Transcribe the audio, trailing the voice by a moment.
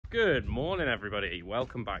Good morning everybody,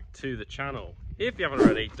 welcome back to the channel. If you haven't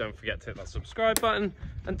already, don't forget to hit that subscribe button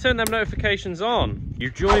and turn them notifications on.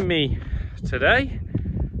 You join me today.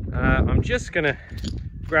 I'm just gonna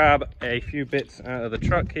grab a few bits out of the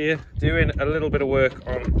truck here, doing a little bit of work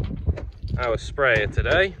on our sprayer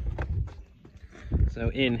today.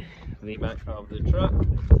 So in the back of the truck,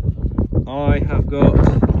 I have got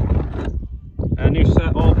a new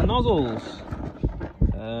set of nozzles.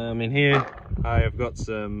 In here I have got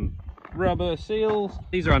some rubber seals.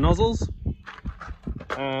 These are our nozzles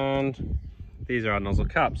and these are our nozzle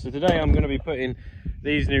caps. So today I'm going to be putting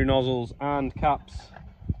these new nozzles and caps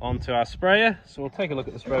onto our sprayer. So we'll take a look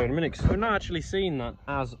at the sprayer in a minute because we've not actually seen that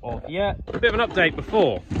as of yet. A bit of an update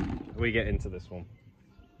before we get into this one.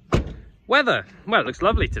 Weather, well, it looks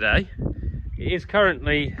lovely today. It is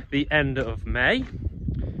currently the end of May.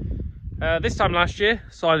 This time last year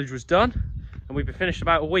silage was done and we've been finished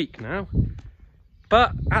about a week now.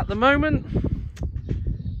 But at the moment,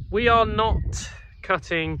 we are not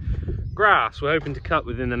cutting grass. We're hoping to cut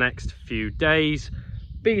within the next few days.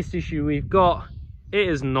 Biggest issue we've got, it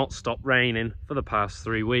has not stopped raining for the past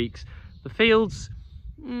 3 weeks. The fields,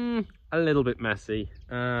 a little bit messy,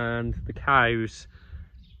 and the cows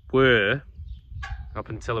were, up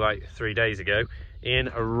until about 3 days ago, in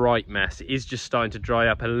a right mess. It is just starting to dry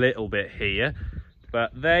up a little bit here,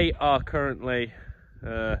 but they are currently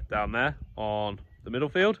down there on the middle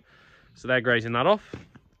field, so they're grazing that off.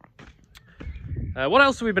 What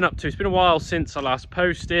else have we been up to? It's been a while since I last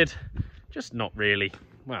posted. Just not really.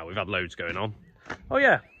 Well, we've had loads going on. Oh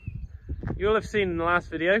yeah, you'll have seen in the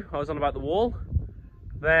last video I was on about the wall.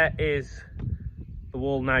 There is the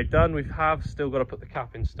wall now done. We have still got to put the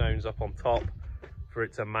capping stones up on top for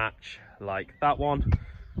it to match like that one.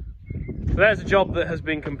 So there's a job that has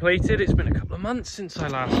been completed. It's been a couple of months since I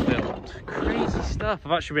last filmed. Crazy stuff.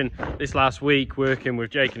 I've actually been this last week working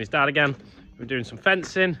with Jake and his dad again. We're doing some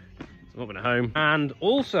fencing. I've not been at home. And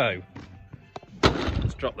also,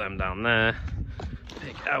 let's drop them down there.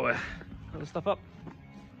 Pick our other stuff up.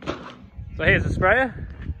 So here's the sprayer.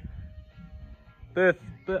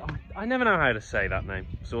 I never know how to say that name,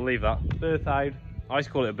 so we'll leave that. Berthoud. I used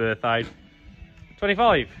to call it a Berthoud.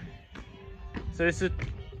 25. So this is,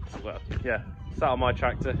 well, yeah, sat on my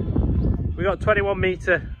tractor. We got 21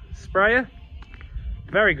 meter sprayer.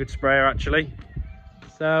 Very good sprayer actually.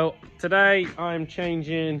 So today I'm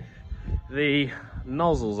changing the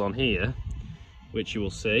nozzles on here, which you will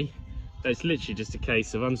see. It's literally just a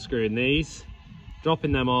case of unscrewing these,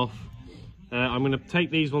 dropping them off. I'm going to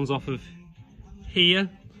take these ones off of here,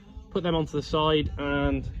 put them onto the side,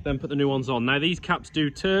 and then put the new ones on. Now these caps do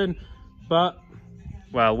turn, but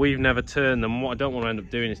well, we've never turned them. What I don't want to end up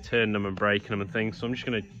doing is turning them and breaking them and things, so I'm just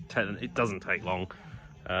going to take them. It doesn't take long.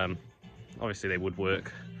 Obviously they would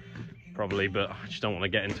work probably, but I just don't want to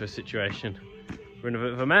get into a situation we're in a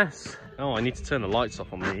bit of a mess. Oh, I need to turn the lights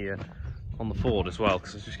off on the Ford as well,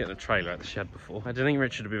 because I was just getting a trailer out the shed before. I don't think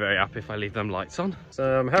Richard would be very happy if I leave them lights on.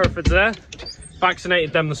 So Herefords there.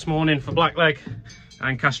 Vaccinated them this morning for blackleg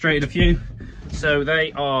and castrated a few, so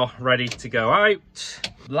they are ready to go out.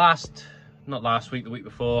 Not last week, the week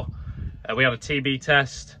before, we had a TB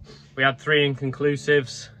test. We had 3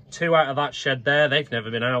 inconclusives, 2 out of that shed there, they've never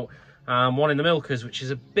been out, 1 in the milkers, which is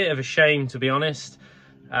a bit of a shame, to be honest.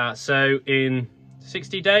 So in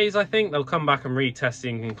 60 days, I think, they'll come back and retest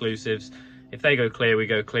the inconclusives. If they go clear, we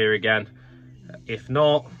go clear again. If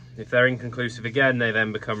not, if they're inconclusive again, they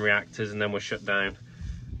then become reactors, and then we're shut down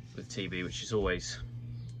with TB, which is always,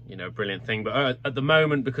 you know, a brilliant thing. But at the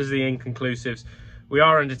moment, because of the inconclusives, we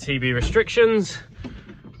are under TB restrictions,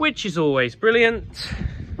 which is always brilliant.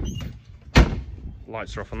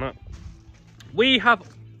 Lights are off on that. We have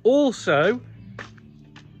also,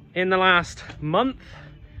 in the last month,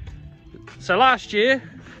 so last year,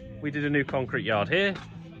 we did a new concrete yard here.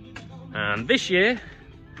 And this year,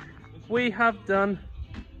 we have done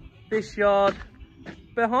this yard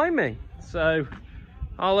behind me. So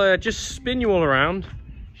I'll just spin you all around,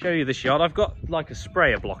 show you this yard. I've got like a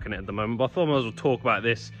sprayer blocking it at the moment, but I thought I might as well talk about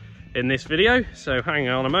this in this video, so hang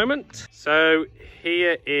on a moment. So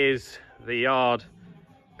here is the yard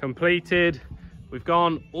completed. We've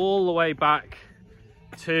gone all the way back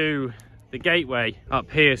to the gateway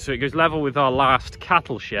up here, so it goes level with our last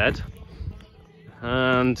cattle shed,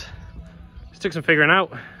 and it took some figuring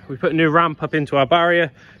out. We put a new ramp up into our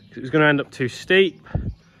barrier because it was going to end up too steep.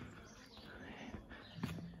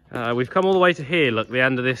 We've come all the way to here, look, the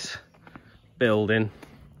end of this building.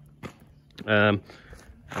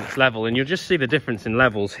 It's level, and you'll just see the difference in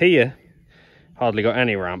levels. Here, hardly got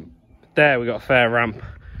any ramp. There we got a fair ramp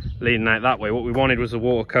leading out that way. What we wanted was the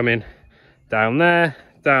water coming down there,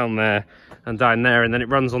 down there and down there, and then it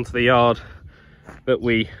runs onto the yard that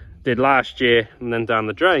we did last year and then down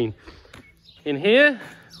the drain. In here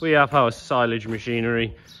we have our silage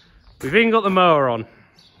machinery. We've even got the mower on,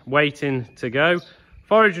 waiting to go.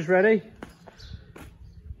 Forage is ready.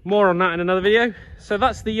 More on that in another video. So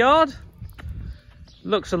that's the yard.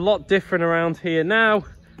 Looks a lot different around here now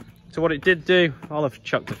to what it did do. I'll have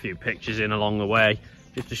chucked a few pictures in along the way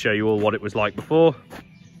just to show you all what it was like before.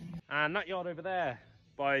 And that yard over there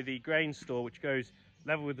by the grain store, which goes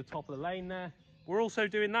level with the top of the lane there, we're also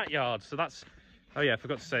doing that yard. So that's, oh yeah, I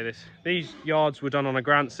forgot to say this. These yards were done on a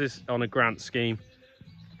grant scheme.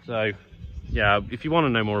 So yeah, if you want to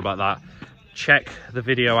know more about that, check the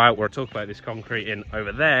video out where I talk about this concrete in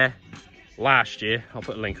over there last year. I'll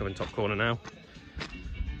put a link up in the top corner now.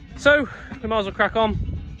 So we might as well crack on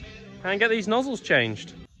and get these nozzles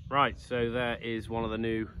changed. Right, so there is one of the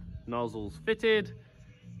new nozzles fitted.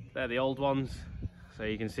 They're the old ones, so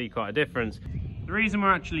you can see quite a difference. The reason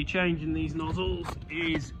we're actually changing these nozzles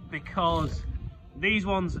is because these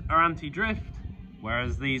ones are anti-drift,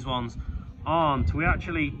 whereas these ones aren't. We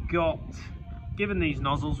actually got given these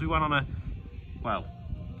nozzles. We went on a, well,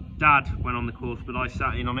 Dad went on the course, but I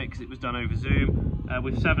sat in on it because it was done over Zoom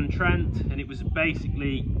with Severn Trent, and it was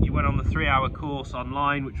basically, you went on the 3-hour course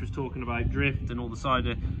online which was talking about drift and all the side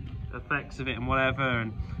effects of it and whatever,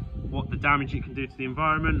 and what the damage it can do to the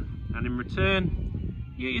environment, and in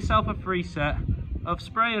return you get yourself a free set of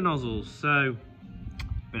sprayer nozzles. So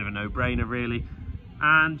bit of a no-brainer really,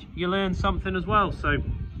 and you learn something as well. So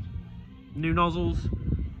new nozzles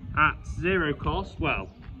at zero cost. Well,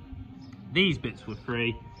 these bits were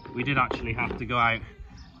free. We did actually have to go out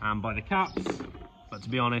and buy the caps, but to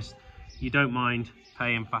be honest, you don't mind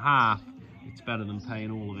paying for half. It's better than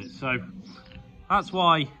paying all of it. So that's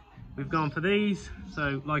why we've gone for these.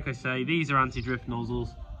 So like I say, these are anti-drift nozzles,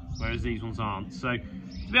 whereas these ones aren't. So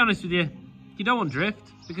to be honest with you, you don't want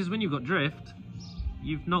drift, because when you've got drift,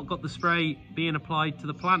 you've not got the spray being applied to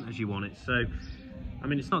the plant as you want it. So I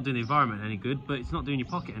mean, it's not doing the environment any good, but it's not doing your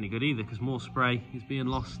pocket any good either, because more spray is being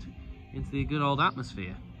lost into the good old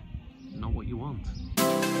atmosphere. Not what you want.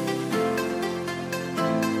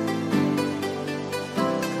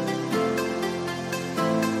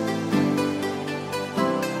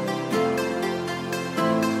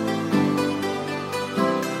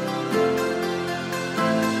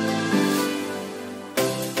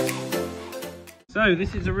 So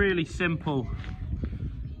this is a really simple,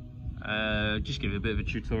 just give you a bit of a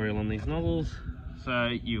tutorial on these nozzles. So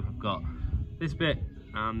you have got this bit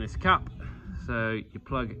and this cap. So you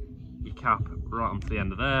plug your cap right onto the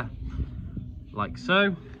end of there, like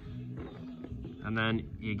so, and then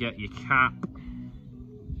you get your cap,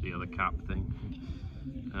 the other cap thing,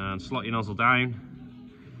 and slot your nozzle down.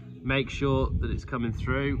 Make sure that it's coming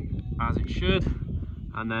through as it should,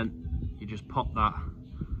 and then you just pop that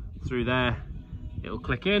through there. It'll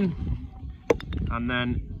click in, and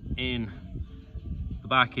then in the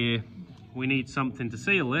back here we need something to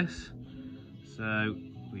seal this, so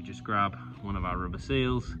we just grab one of our rubber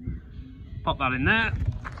seals, pop that in there,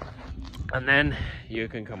 and then you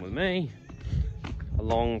can come with me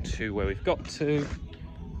along to where we've got to,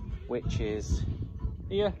 which is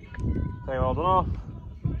here. Take hold on off,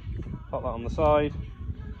 pop that on the side,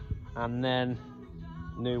 and then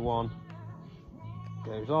new one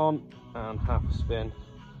goes on and half a spin,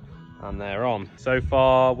 and they're on. So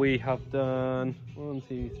far we have done 1,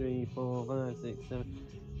 2, 3, 4, 5, 6, 7,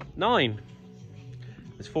 9.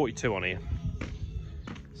 There's 42 on here,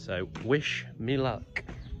 so wish me luck.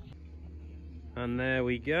 And there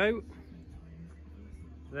we go.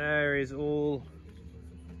 There is all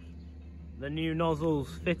the new nozzles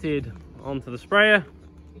fitted onto the sprayer,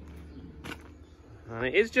 and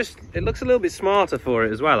it looks a little bit smarter for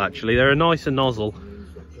it as well. Actually, they're a nicer nozzle.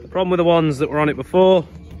 The problem with the ones that were on it before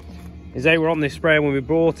is they were on this sprayer when we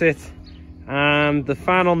bought it, and the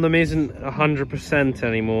fan on them isn't 100%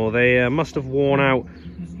 anymore. They must have worn out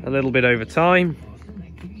a little bit over time,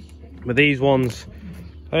 but these ones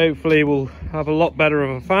hopefully will have a lot better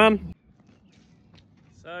of a fan.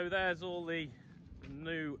 So there's all the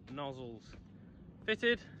new nozzles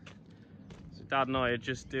fitted. So Dad and I are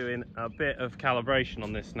just doing a bit of calibration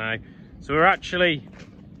on this now. So we're actually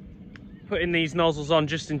putting these nozzles on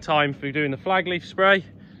just in time for doing the flag leaf spray,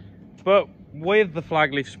 but with the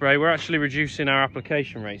flag leaf spray we're actually reducing our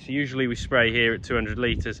application rate. So usually we spray here at 200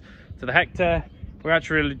 litres to the hectare. We're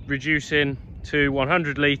actually reducing to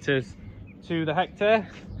 100 litres to the hectare,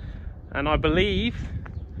 and I believe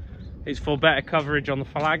it's for better coverage on the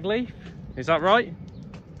flag leaf. Is that right?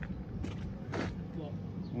 What?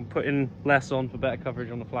 I'm putting less on for better coverage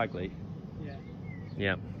on the flag leaf. Yeah.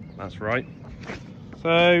 Yeah, that's right.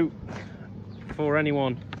 So, for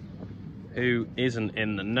anyone who isn't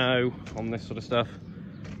in the know on this sort of stuff,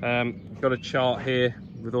 got a chart here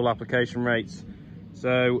with all application rates.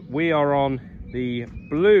 So we are on the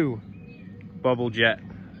blue bubble jet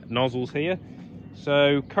nozzles here.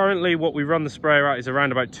 So currently what we run the sprayer at is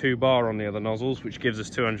around about 2 bar on the other nozzles, which gives us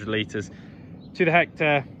 200 litres to the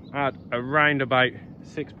hectare at around about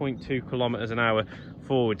 6.2 kilometers an hour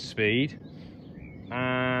forward speed,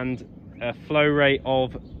 and a flow rate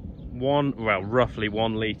of roughly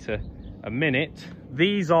 1 litre a minute.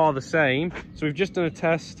 These are the same. So we've just done a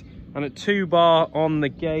test, and at 2 bar on the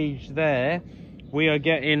gauge there, we are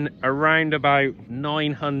getting around about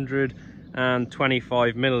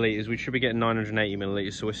 925 millilitres. We should be getting 980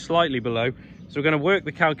 millilitres, so we're slightly below. So we're going to work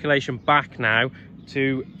the calculation back now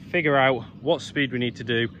to figure out what speed we need to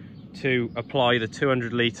do to apply the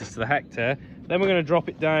 200 litres to the hectare. Then we're going to drop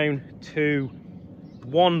it down to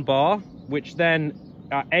 1 bar, which then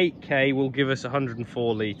at 8k will give us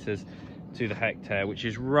 104 litres to the hectare, which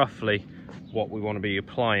is roughly what we want to be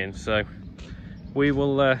applying. So we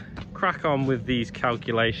will crack on with these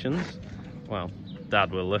calculations. Well,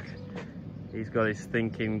 Dad will. Look, he's got his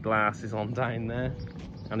thinking glasses on down there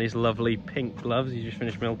and his lovely pink gloves he just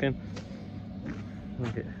finished milking.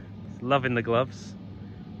 Look at, he's loving the gloves,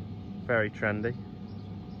 very trendy.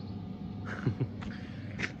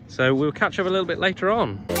 So we'll catch up a little bit later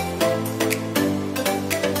on.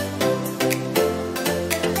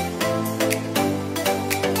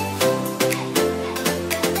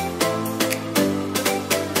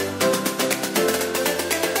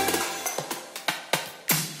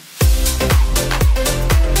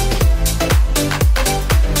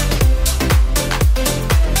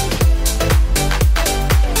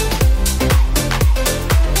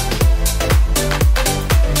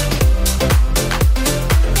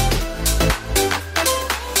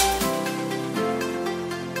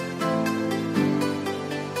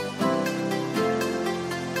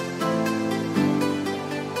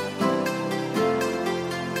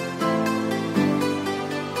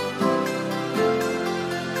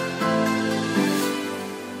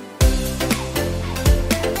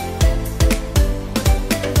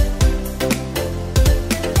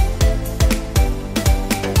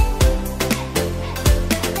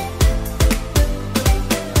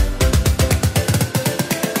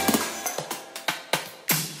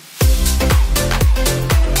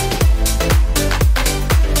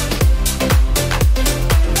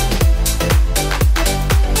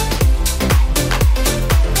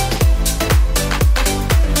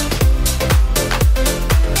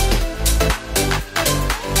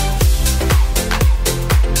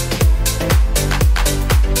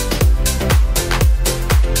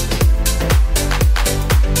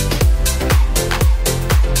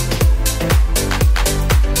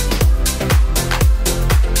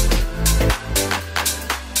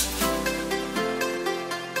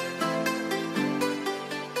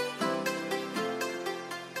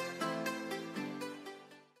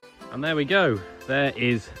 And there we go, there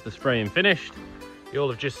is the spraying finished. You'll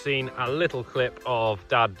have just seen a little clip of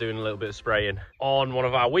Dad doing a little bit of spraying on one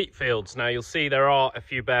of our wheat fields. Now you'll see there are a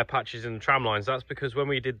few bare patches in the tram lines. That's because when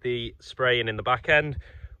we did the spraying in the back end,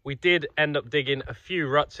 we did end up digging a few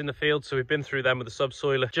ruts in the field, so we've been through them with the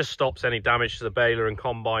subsoiler. Just stops any damage to the baler and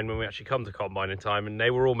combine when we actually come to combine in time, and they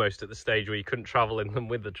were almost at the stage where you couldn't travel in them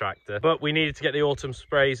with the tractor. But we needed to get the autumn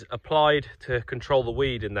sprays applied to control the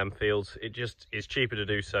weed in them fields. It just is cheaper to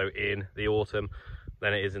do so in the autumn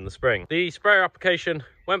than it is in the spring. The sprayer application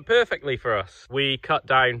went perfectly for us. We cut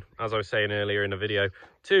down, as I was saying earlier in the video,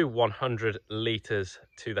 to 100 litres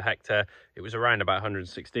to the hectare. It was around about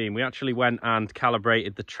 116. We actually went and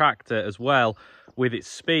calibrated the tractor as well with its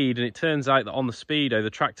speed, and it turns out that on the speedo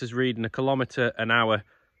the tractor's reading 1 kilometre an hour,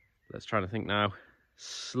 let's try to think now,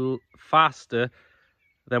 faster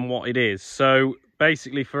than what it is. So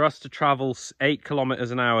basically for us to travel 8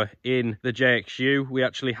 kilometers an hour in the JXU, we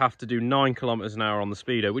actually have to do 9 kilometers an hour on the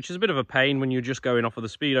speedo, which is a bit of a pain when you're just going off of the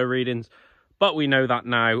speedo readings, but we know that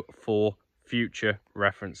now for future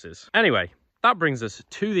references. Anyway, that brings us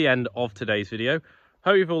to the end of today's video.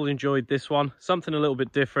 Hope you've all enjoyed this one, something a little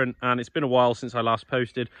bit different, and it's been a while since I last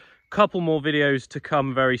posted. Couple more videos to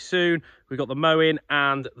come very soon. We've got the mowing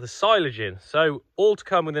and the silaging, so all to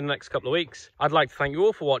come within the next couple of weeks. I'd like to thank you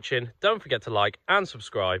all for watching. Don't forget to like and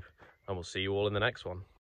subscribe, and we'll see you all in the next one.